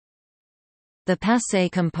The passé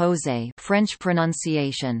composé, French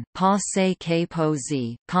pronunciation, passé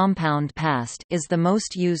composé, compound past, is the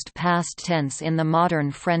most used past tense in the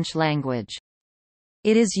modern French language.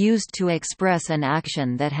 It is used to express an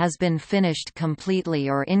action that has been finished completely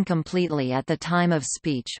or incompletely at the time of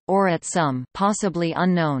speech, or at some possibly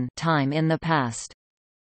unknown time in the past.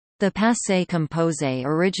 The passé composé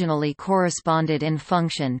originally corresponded in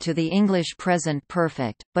function to the English present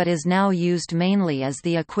perfect, but is now used mainly as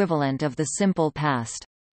the equivalent of the simple past.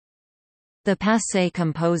 The passé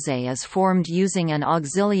composé is formed using an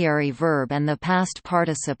auxiliary verb and the past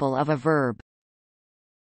participle of a verb.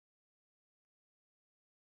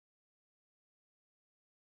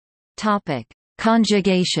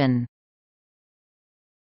 Conjugation.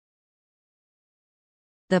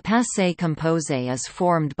 The passé composé is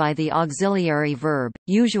formed by the auxiliary verb,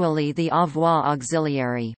 usually the avoir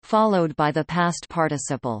auxiliary, followed by the past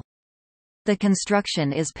participle. The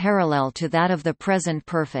construction is parallel to that of the present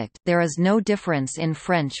perfect. There is no difference in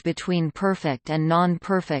French between perfect and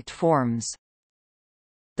non-perfect forms.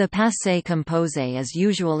 The passé composé is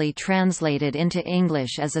usually translated into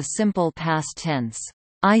English as a simple past tense,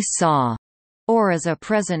 I saw, or as a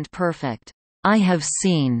present perfect, I have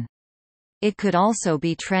seen. It could also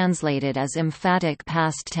be translated as emphatic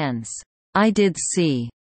past tense, I did see.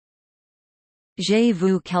 J'ai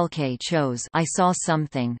vu quelque chose, I saw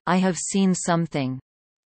something, I have seen something.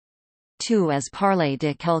 Tu as parlé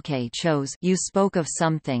de quelque chose, you spoke of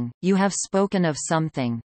something, you have spoken of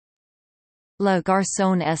something. Le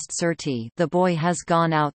garçon est sorti, the boy has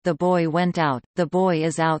gone out, the boy went out, the boy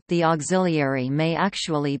is out. The auxiliary may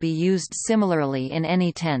actually be used similarly in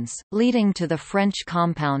any tense, leading to the French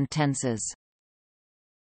compound tenses.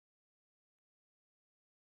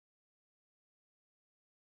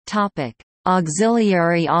 Topic: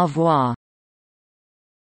 Auxiliary avoir.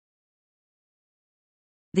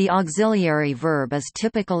 The auxiliary verb is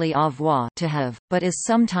typically avoir, to have, but is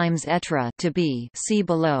sometimes être, to be. See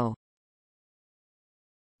below.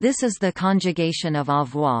 This is the conjugation of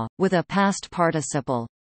avoir, with a past participle.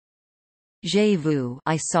 J'ai vu,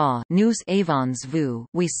 I saw. Nous avons vu,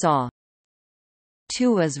 we saw.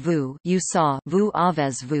 Tu as vu, you saw. Vous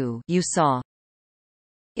avez vu, you saw.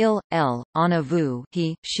 Elle, on a vu,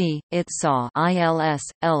 he, she, it saw. Ils,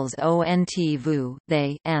 elles ont vu,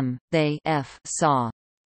 they, they, saw.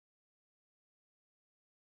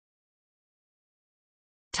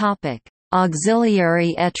 Topic: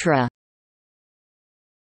 Auxiliary être.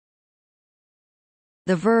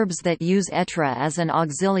 The verbs that use être as an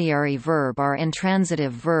auxiliary verb are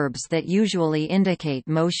intransitive verbs that usually indicate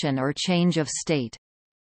motion or change of state.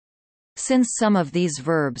 Since some of these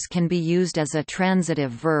verbs can be used as a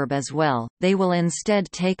transitive verb as well, they will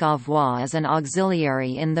instead take avoir as an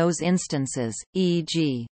auxiliary in those instances,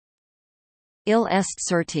 e.g. Il est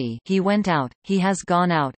sorti, he went out, he has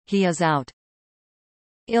gone out, he is out.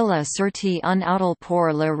 Il a sorti un outil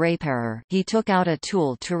pour le réparer, he took out a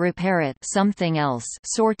tool to repair it. Something else.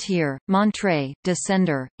 Sortir, montrer,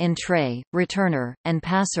 descender, entrer, returner, and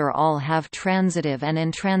passer all have transitive and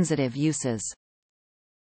intransitive uses.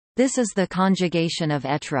 This is the conjugation of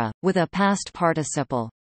être, with a past participle.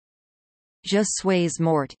 Je suis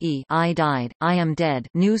mort, I died, I am dead.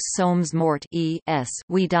 Nous sommes morts,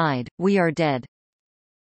 we died, we are dead.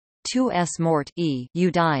 Tu es mort,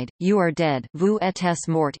 you died, you are dead. Vous êtes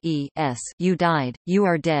mort, you died, you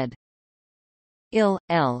are dead. Il,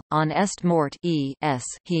 elle, on est mort, he,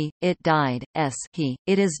 it died, he,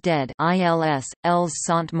 it is dead. Ils, elles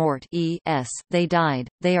sont mortes, they died,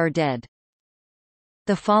 they are dead.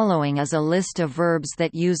 The following is a list of verbs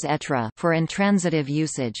that use être for intransitive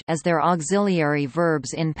usage as their auxiliary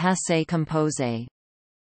verbs in passé composé.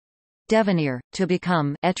 Devenir, to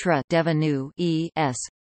become, être devenu, es.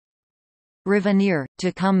 Revenir,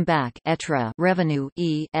 to come back, être revenu,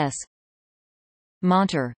 es.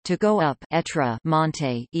 Monter, to go up, être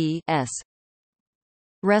monté, es.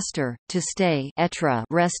 Rester, to stay, être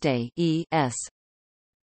resté, es.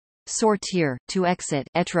 Sortir, to exit,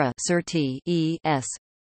 être sorti, es.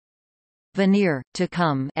 Venir, to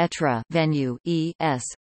come, être venu, es.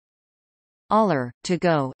 Aller, to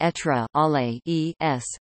go, être allé, es.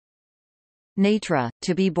 Naître,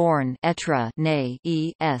 to be born, être né,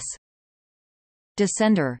 es.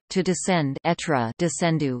 Descender, to descend, être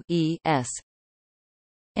descendu, es.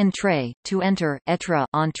 Entrer, to enter, être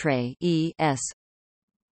entré, es.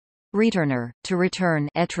 Returner, to return,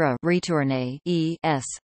 être retourné, es.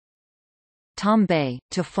 Tomber,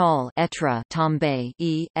 to fall, être tombé,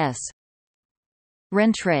 es.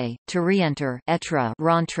 Rentrer, to re-enter, être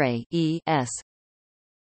rentré, es.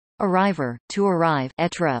 Arriver, to arrive,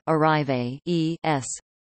 être arrivé, es.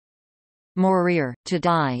 Mourir, to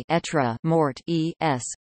die, être, mort, es.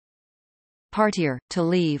 Partir, to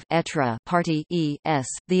leave, être, parti, es.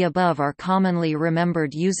 The above are commonly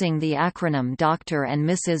remembered using the acronym Dr. and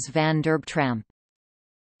Mrs. van der Tramp.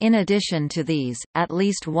 In addition to these, at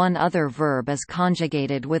least one other verb is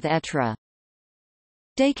conjugated with être.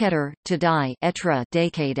 Décéder, to die, être,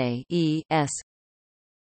 décéder, es.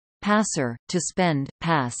 Passer, to spend,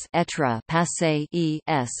 pass, être, passer,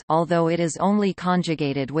 es, although it is only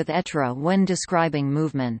conjugated with être when describing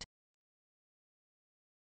movement.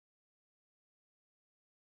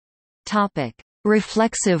 Topic: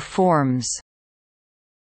 Reflexive forms.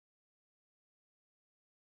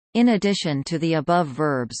 In addition to the above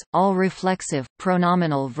verbs, all reflexive,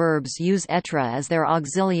 pronominal verbs use être as their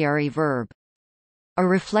auxiliary verb. A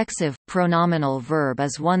reflexive, pronominal verb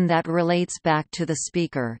is one that relates back to the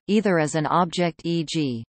speaker, either as an object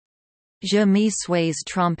e.g. Je me suis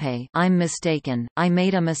trompé, I'm mistaken, I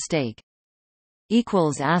made a mistake.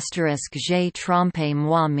 Equals asterisk j'ai trompé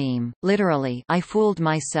moi-même, literally, I fooled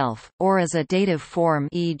myself, or as a dative form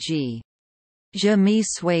e.g. Je me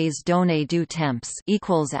suis donné du temps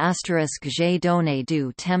equals asterisk j'ai donné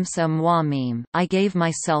du temps à moi-même, I gave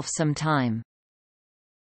myself some time.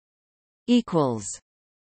 Equals.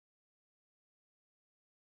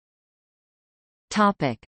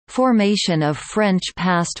 Topic: Formation of French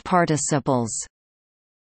past participles.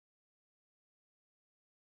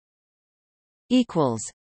 Equals.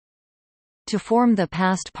 To form the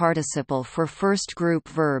past participle for first group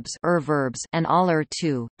verbs verbs and all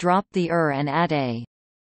too, drop the and add a.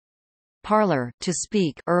 Parler, to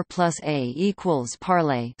speak plus a equals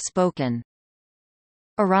parler spoken.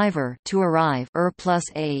 Arriver, to arrive plus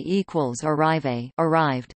a equals arrive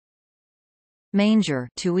arrived. Manger,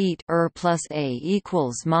 to eat plus a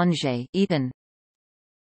equals manger eaten.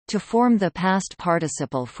 To form the past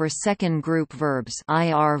participle for second group verbs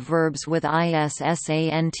ir verbs with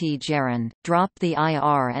issant gerund, drop the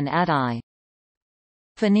ir and add I.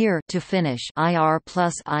 Finir, to finish ir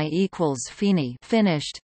plus I equals fini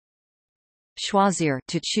finished. Choisir,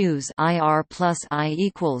 to choose ir plus I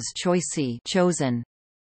equals choisi chosen.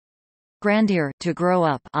 Grandir, to grow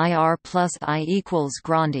up ir plus I equals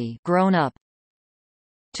grandi grown up.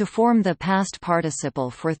 To form the past participle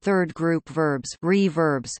for third group verbs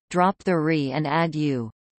verbs, drop the and add u.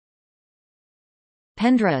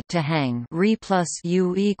 Pendre, to hang plus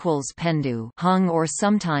u equals pendu hung or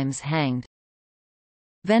sometimes hanged.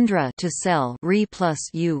 Vendre, to sell plus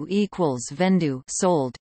u equals vendu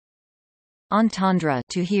sold. Entendre,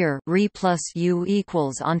 to hear plus u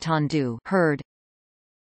equals entendu heard.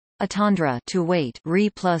 Attendre, to wait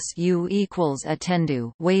plus u equals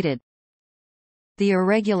attendu waited. The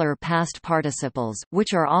irregular past participles,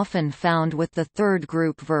 which are often found with the third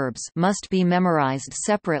group verbs, must be memorized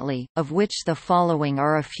separately, of which the following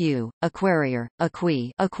are a few: acquérir,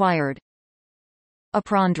 acquis, acquired;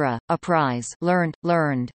 apprendre, apprise, learnt,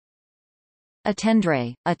 learned;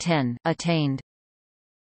 attendre, attend, attained;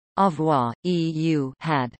 avoir,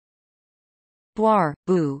 had; boire,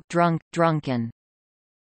 bu, drunk, drunken;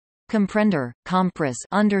 comprendre, compris,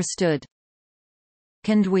 understood;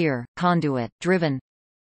 conduire, conduit, driven;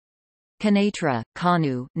 connaître,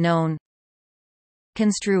 connu, known;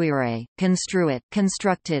 construire, construit,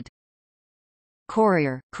 constructed;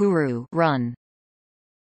 courir, couru, run;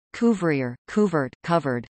 couvrir, couvert,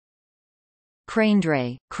 covered;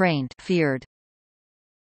 craindre, craint, feared;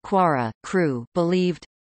 croire, crew, believed;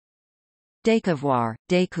 décevoir,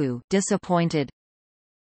 découp, disappointed;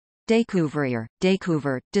 découvrir,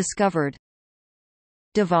 découvert, discovered;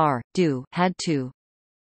 devoir, do, had to;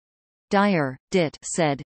 dire, dit,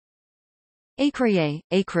 said; écrire,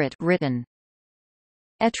 écrit, written;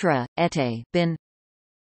 être, été, been;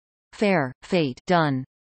 faire, fate, done;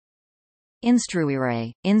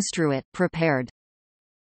 instruire, instruit, prepared;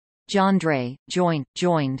 joindre, joint,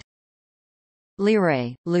 joined;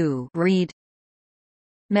 lire, lue, read;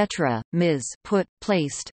 mettre, mise, put,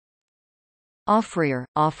 placed; offrir,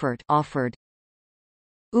 offered, offered;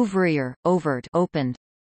 ouvrir, overt, opened;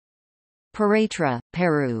 paraître,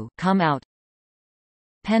 paru, come out;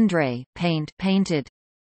 peindre, paint, painted;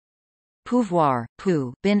 pouvoir,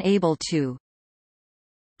 pu, been able to;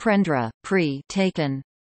 prendre, pre, taken;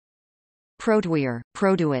 produire,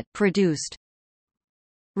 produit, produced;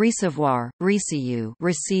 recevoir, reçu,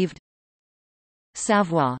 received;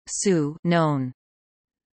 savoir, su, known;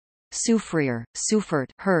 souffrir,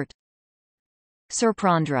 souffert, hurt;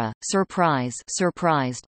 surprendre, surprise,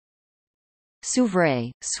 surprised;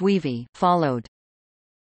 suivre, suivi, followed;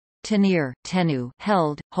 tenir, tenu,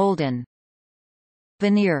 held, holden;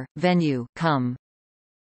 venir, venu, come;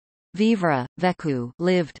 vivre, vécu,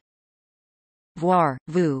 lived; voir,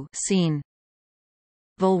 vu, seen.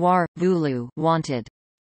 Vouloir, voulu, wanted.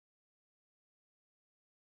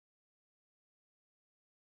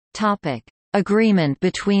 Topic: Agreement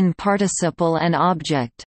between participle and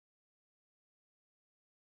object.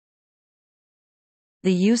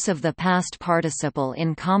 The use of the past participle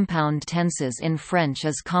in compound tenses in French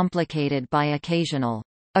is complicated by occasional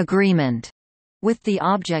agreement with the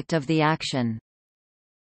object of the action.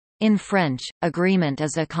 In French, agreement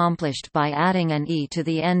is accomplished by adding an e to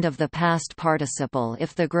the end of the past participle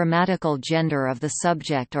if the grammatical gender of the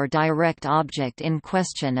subject or direct object in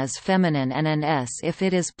question is feminine and an s if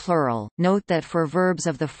it is plural. Note that for verbs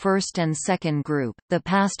of the first and second group, the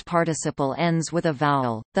past participle ends with a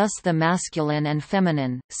vowel, thus the masculine and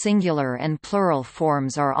feminine, singular and plural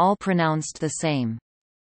forms are all pronounced the same.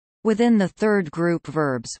 Within the third group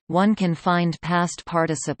verbs, one can find past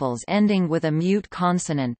participles ending with a mute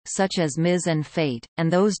consonant, such as mis and fate,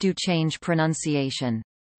 and those do change pronunciation.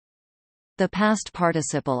 The past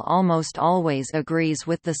participle almost always agrees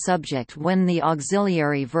with the subject when the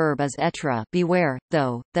auxiliary verb is être. Beware,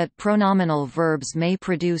 though, that pronominal verbs may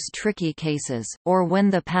produce tricky cases, or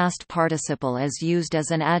when the past participle is used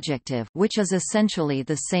as an adjective, which is essentially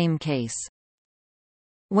the same case.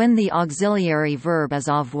 When the auxiliary verb is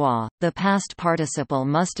avoir, the past participle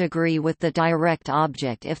must agree with the direct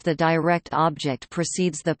object if the direct object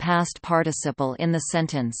precedes the past participle in the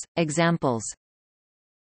sentence. Examples: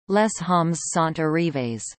 Les hommes sont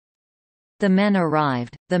arrivés. The men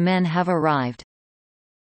arrived, the men have arrived.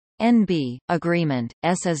 NB, agreement,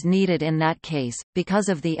 s is needed in that case, because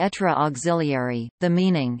of the être auxiliary, the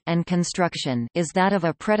meaning and construction is that of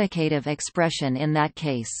a predicative expression in that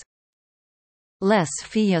case. Les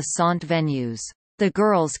filles sont venues. The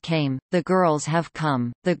girls came, the girls have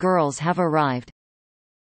come, the girls have arrived.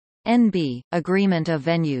 NB, agreement of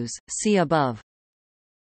venues, see above.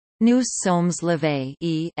 Nous sommes levés,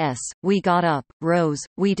 we got up, rose,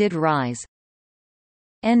 we did rise.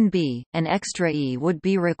 NB, an extra e would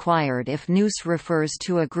be required if nous refers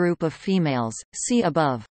to a group of females, see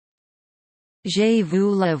above. J'ai vu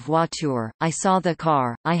la voiture, I saw the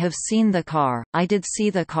car, I have seen the car, I did see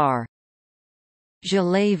the car. Je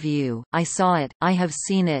l'ai vu, I saw it, I have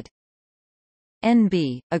seen it.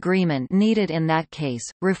 NB, agreement needed in that case,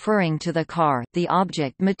 referring to the car, the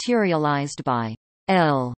object materialized by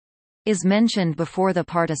L is mentioned before the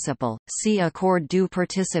participle. See accord du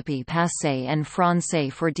participe passé and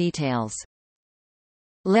français for details.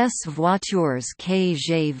 Les voitures que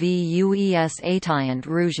j'ai vues étaient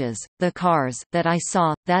rouges, the cars that I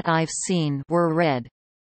saw, that I've seen, were red.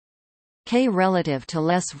 K relative to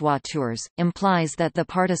les voitures, implies that the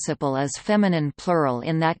participle is feminine plural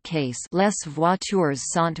in that case. Les voitures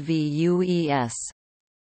sont vues.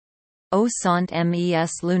 O sont mes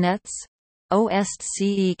lunettes? O est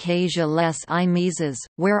ce que je les ai mises,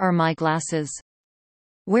 where are my glasses?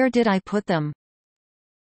 Where did I put them?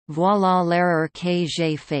 Voilà l'erreur que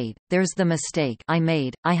j'ai faite, there's the mistake I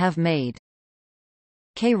made, I have made.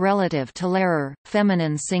 K relative to l'erreur,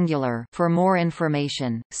 feminine singular. For more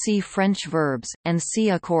information, see French verbs, and see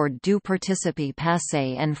accord du participe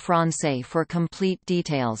passé and français for complete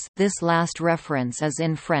details. This last reference is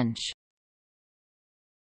in French.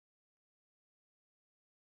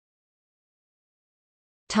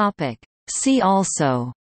 Topic. See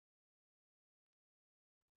also: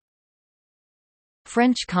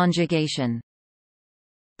 French conjugation,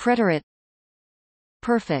 preterite,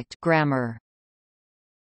 perfect grammar.